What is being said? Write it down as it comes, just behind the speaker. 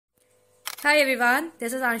Hi everyone,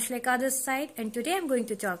 this is Aanshuleka this side, and today I'm going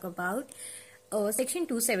to talk about Section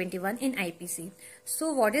 271 in IPC.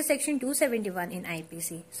 So what is Section 271 in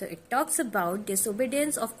IPC? So it talks about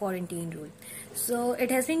disobedience of quarantine rule. So it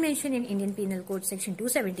has been mentioned in Indian Penal Code Section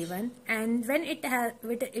 271, and when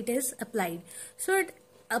it is applied. So it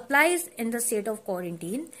applies in the state of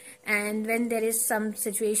quarantine, and when there is some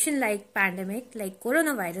situation like pandemic, like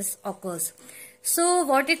coronavirus occurs. So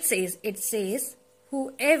what it says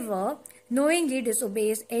whoever knowingly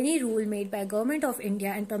disobeys any rule made by Government of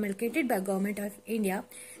India and promulgated by Government of India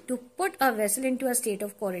to put a vessel into a state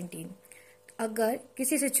of quarantine. अगर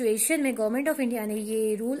किसी situation में government of India ने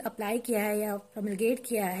ये rule apply किया है या promulgate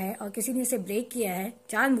किया है और किसी ने इसे ब्रेक किया है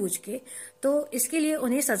जानबूझ के, तो इसके लिए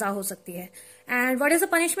उन्हें सजा हो सकती है. And what is the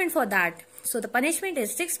punishment for that? So the punishment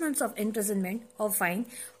is 6 months of imprisonment or fine,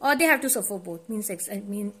 or they have to suffer both,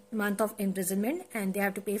 mean month of imprisonment, and they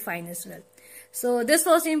have to pay fine as well. So this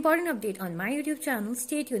was the important update on my YouTube channel.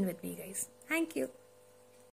 Stay tuned with me, guys. Thank you.